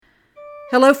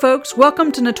Hello, folks.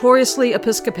 Welcome to Notoriously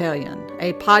Episcopalian,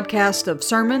 a podcast of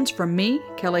sermons from me,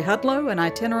 Kelly Hudlow, an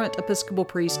itinerant Episcopal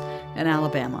priest in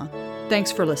Alabama. Thanks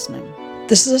for listening.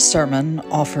 This is a sermon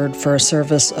offered for a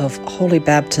service of Holy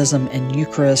Baptism and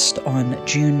Eucharist on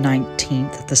June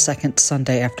 19th, the second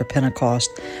Sunday after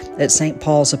Pentecost, at St.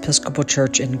 Paul's Episcopal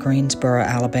Church in Greensboro,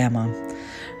 Alabama.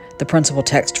 The principal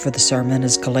text for the sermon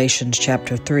is Galatians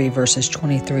chapter 3, verses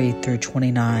 23 through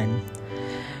 29.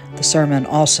 The sermon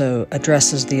also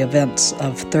addresses the events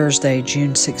of Thursday,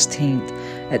 June 16th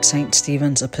at St.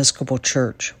 Stephen's Episcopal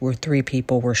Church, where 3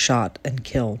 people were shot and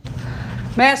killed.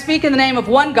 May I speak in the name of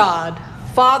one God,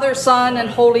 Father, Son, and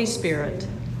Holy Spirit.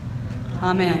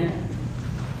 Amen.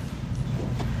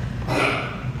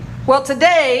 Well,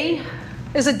 today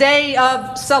is a day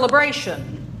of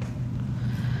celebration.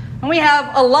 And we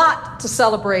have a lot to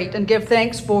celebrate and give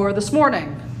thanks for this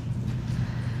morning.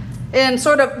 In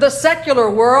sort of the secular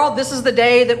world, this is the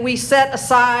day that we set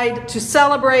aside to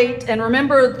celebrate and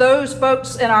remember those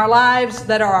folks in our lives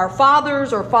that are our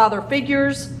fathers or father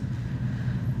figures.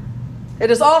 It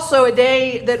is also a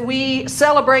day that we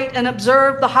celebrate and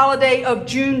observe the holiday of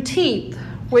Juneteenth,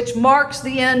 which marks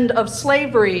the end of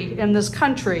slavery in this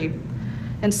country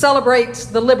and celebrates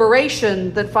the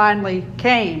liberation that finally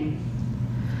came.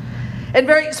 And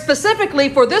very specifically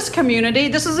for this community,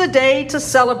 this is a day to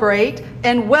celebrate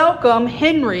and welcome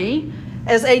Henry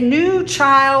as a new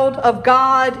child of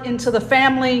God into the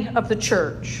family of the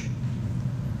church.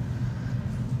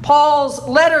 Paul's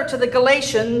letter to the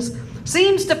Galatians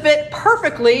seems to fit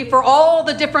perfectly for all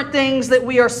the different things that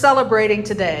we are celebrating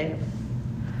today.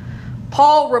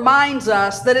 Paul reminds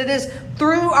us that it is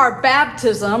through our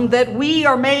baptism that we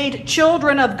are made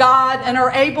children of God and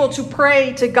are able to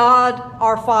pray to God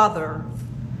our Father.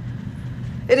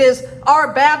 It is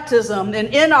our baptism and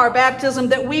in our baptism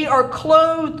that we are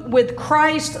clothed with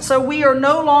Christ, so we are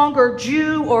no longer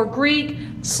Jew or Greek,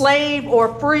 slave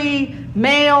or free,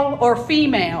 male or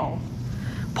female.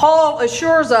 Paul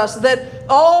assures us that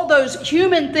all those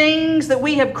human things that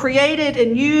we have created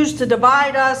and used to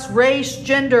divide us, race,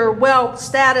 gender, wealth,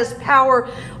 status, power,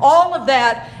 all of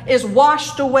that is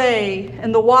washed away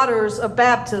in the waters of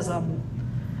baptism.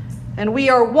 And we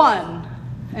are one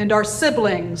and are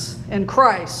siblings in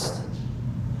Christ.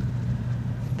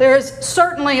 There is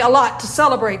certainly a lot to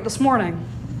celebrate this morning.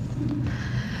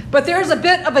 But there's a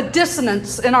bit of a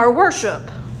dissonance in our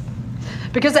worship.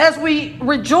 Because as we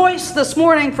rejoice this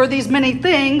morning for these many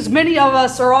things, many of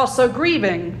us are also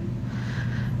grieving.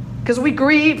 Because we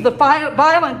grieve the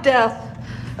violent death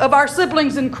of our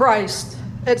siblings in Christ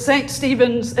at St.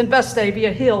 Stephen's and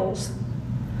Vestavia Hills.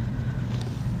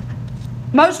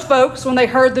 Most folks, when they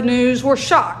heard the news, were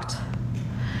shocked.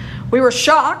 We were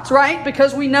shocked, right?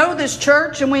 Because we know this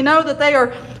church and we know that they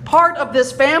are part of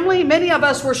this family. Many of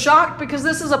us were shocked because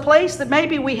this is a place that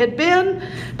maybe we had been,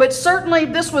 but certainly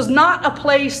this was not a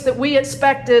place that we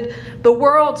expected the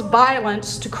world's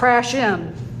violence to crash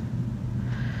in.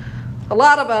 A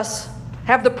lot of us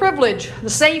have the privilege, the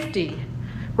safety,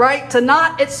 right, to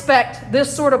not expect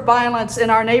this sort of violence in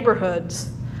our neighborhoods.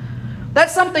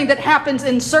 That's something that happens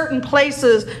in certain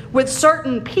places with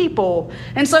certain people.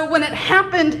 And so when it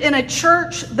happened in a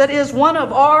church that is one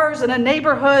of ours, in a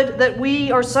neighborhood that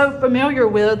we are so familiar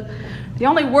with, the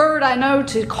only word I know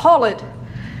to call it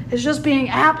is just being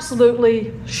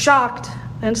absolutely shocked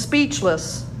and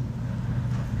speechless.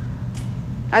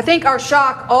 I think our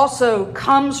shock also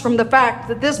comes from the fact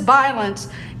that this violence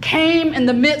came in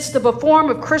the midst of a form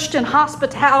of Christian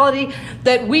hospitality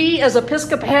that we as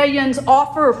Episcopalians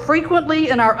offer frequently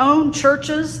in our own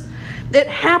churches. It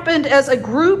happened as a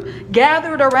group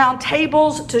gathered around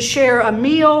tables to share a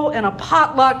meal and a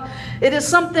potluck. It is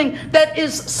something that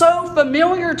is so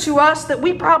familiar to us that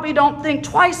we probably don't think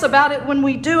twice about it when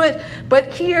we do it.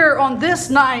 But here on this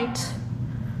night,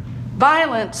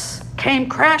 violence came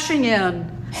crashing in,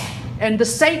 and the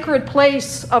sacred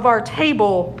place of our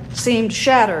table seemed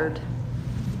shattered.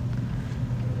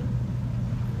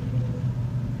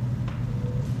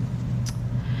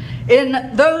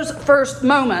 In those first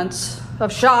moments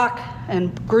of shock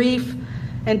and grief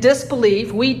and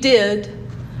disbelief, we did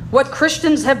what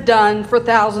Christians have done for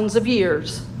thousands of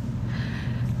years.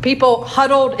 People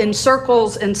huddled in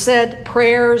circles and said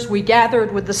prayers. We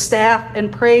gathered with the staff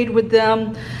and prayed with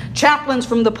them. Chaplains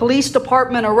from the police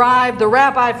department arrived, the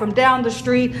rabbi from down the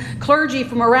street, clergy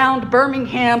from around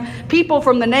Birmingham, people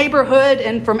from the neighborhood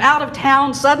and from out of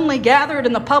town suddenly gathered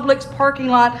in the Publix parking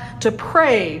lot to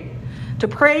pray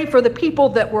for the people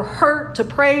that were hurt, to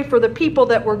pray for the people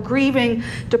that were grieving,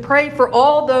 to pray for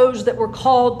all those that were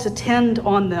called to tend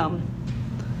on them.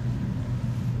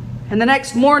 And the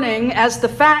next morning, as the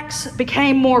facts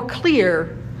became more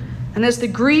clear, And as the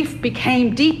grief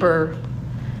became deeper,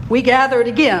 we gathered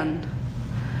again.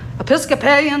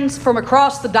 Episcopalians from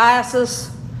across the diocese,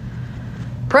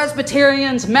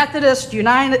 Presbyterians, Methodists,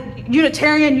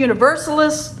 Unitarian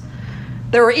Universalists.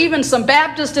 There were even some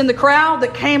Baptists in the crowd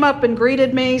that came up and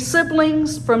greeted me.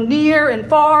 Siblings from near and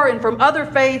far and from other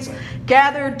faiths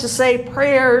gathered to say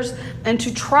prayers and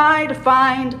to try to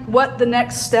find what the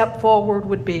next step forward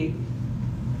would be.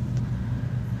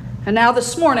 And now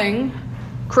this morning,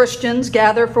 Christians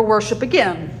gather for worship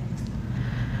again.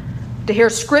 To hear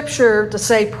scripture, to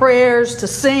say prayers, to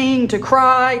sing, to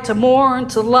cry, to mourn,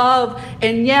 to love,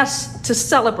 and yes, to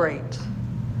celebrate.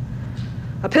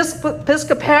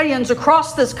 Episcopalians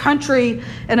across this country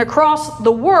and across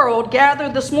the world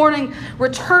gathered this morning,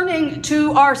 returning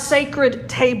to our sacred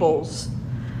tables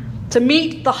to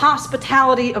meet the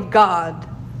hospitality of God,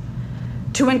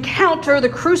 to encounter the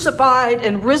crucified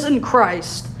and risen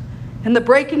Christ in the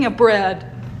breaking of bread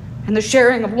and the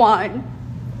sharing of wine.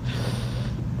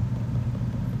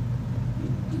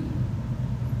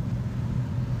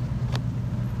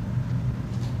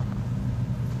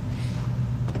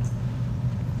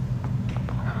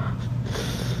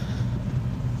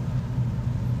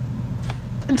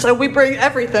 And so we bring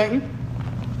everything,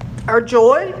 our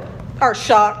joy, our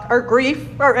shock, our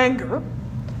grief, our anger,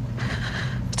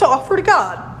 to offer to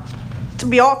God, to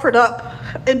be offered up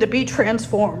and to be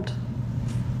transformed.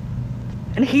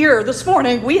 And here this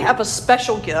morning, we have a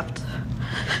special gift,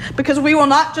 because we will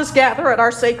not just gather at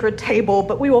our sacred table,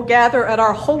 but we will gather at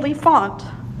our holy font,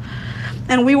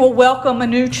 and we will welcome a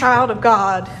new child of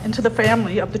God into the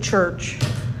family of the church.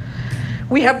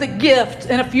 We have the gift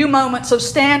in a few moments of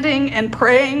standing and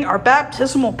praying our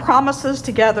baptismal promises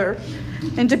together,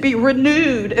 and to be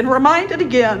renewed and reminded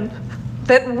again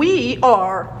that we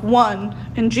are one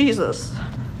in Jesus.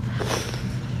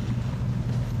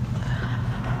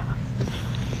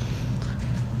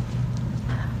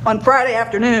 On Friday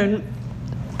afternoon,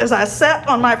 as I sat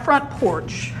on my front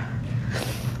porch,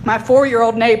 my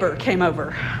 4-year-old neighbor came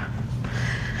over.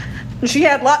 She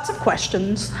had lots of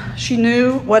questions. She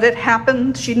knew what had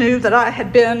happened. She knew that I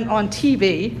had been on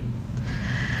TV.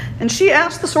 And she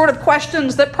asked the sort of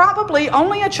questions that probably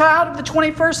only a child of the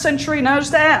 21st century knows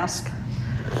to ask.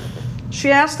 She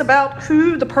asked about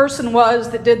who the person was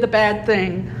that did the bad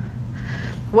thing.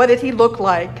 What did he look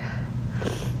like?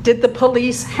 Did the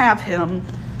police have him?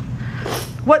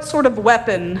 What sort of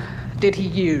weapon did he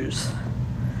use?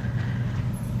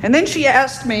 And then she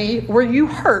asked me, "Were you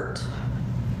hurt?"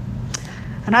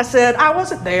 And I said, "I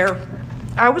wasn't there.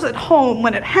 I was at home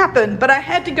when it happened, but I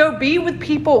had to go be with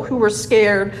people who were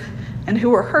scared and who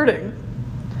were hurting."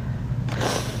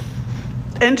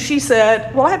 And she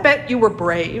said, "Well, I bet you were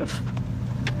brave."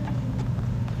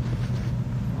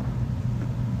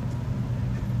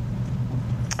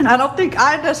 And I don't think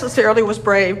I necessarily was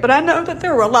brave, but I know that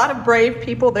there were a lot of brave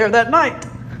people there that night.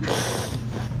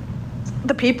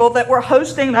 The people that were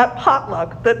hosting that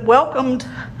potluck, that welcomed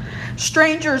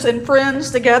strangers and friends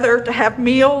together to have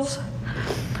meals.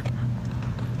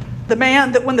 The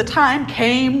man that when the time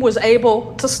came was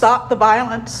able to stop the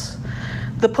violence.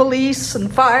 The police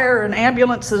and fire and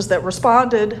ambulances that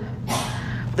responded.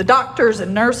 The doctors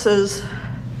and nurses.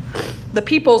 The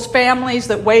people's families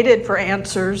that waited for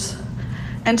answers.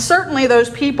 And certainly those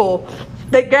people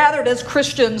that gathered as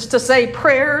Christians to say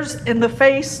prayers in the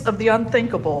face of the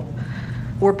unthinkable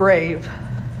were brave.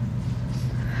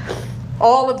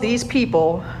 All of these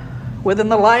people, within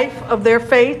the life of their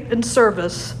faith and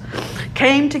service,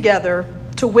 came together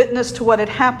to witness to what had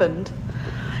happened.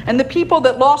 And the people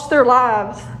that lost their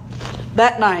lives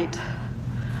that night,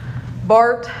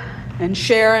 Bart and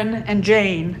Sharon and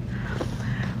Jane,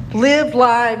 lived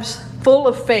lives full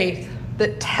of faith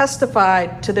that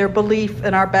testified to their belief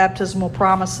in our baptismal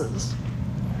promises.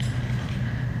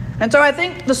 And so I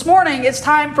think this morning it's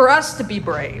time for us to be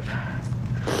brave.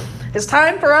 It's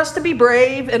time for us to be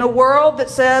brave in a world that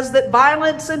says that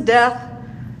violence and death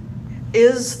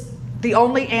is the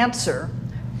only answer.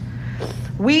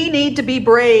 We need to be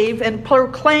brave and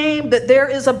proclaim that there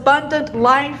is abundant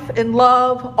life and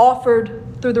love offered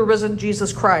through the risen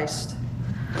Jesus Christ.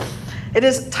 It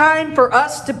is time for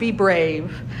us to be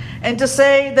brave and to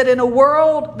say that in a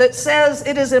world that says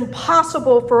it is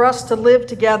impossible for us to live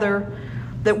together,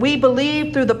 that we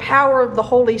believe through the power of the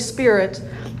Holy Spirit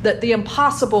that the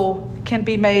impossible can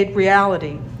be made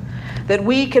reality, that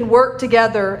we can work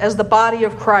together as the body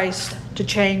of Christ to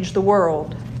change the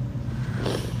world.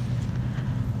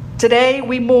 Today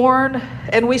we mourn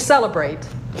and we celebrate,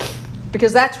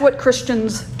 because that's what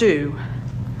Christians do.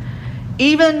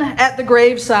 Even at the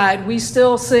graveside, we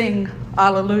still sing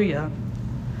Alleluia.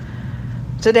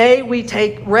 Today we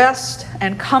take rest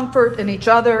and comfort in each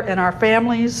other and our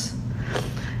families.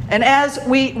 And as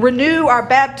we renew our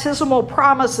baptismal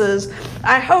promises,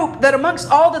 I hope that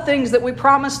amongst all the things that we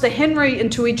promise to Henry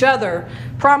and to each other,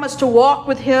 promise to walk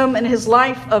with him in his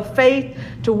life of faith,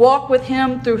 to walk with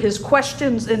him through his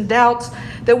questions and doubts,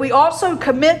 that we also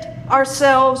commit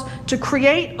ourselves to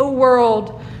create a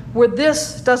world where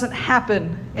this doesn't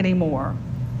happen anymore.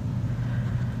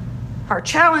 Our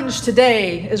challenge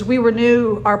today as we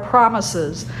renew our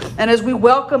promises and as we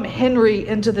welcome Henry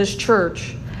into this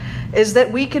church is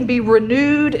that we can be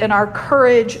renewed in our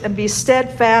courage and be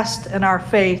steadfast in our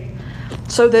faith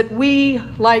so that we,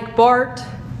 like Bart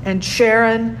and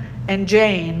Sharon and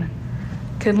Jane,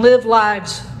 can live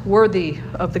lives worthy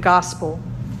of the gospel.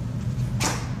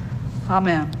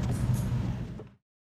 Amen.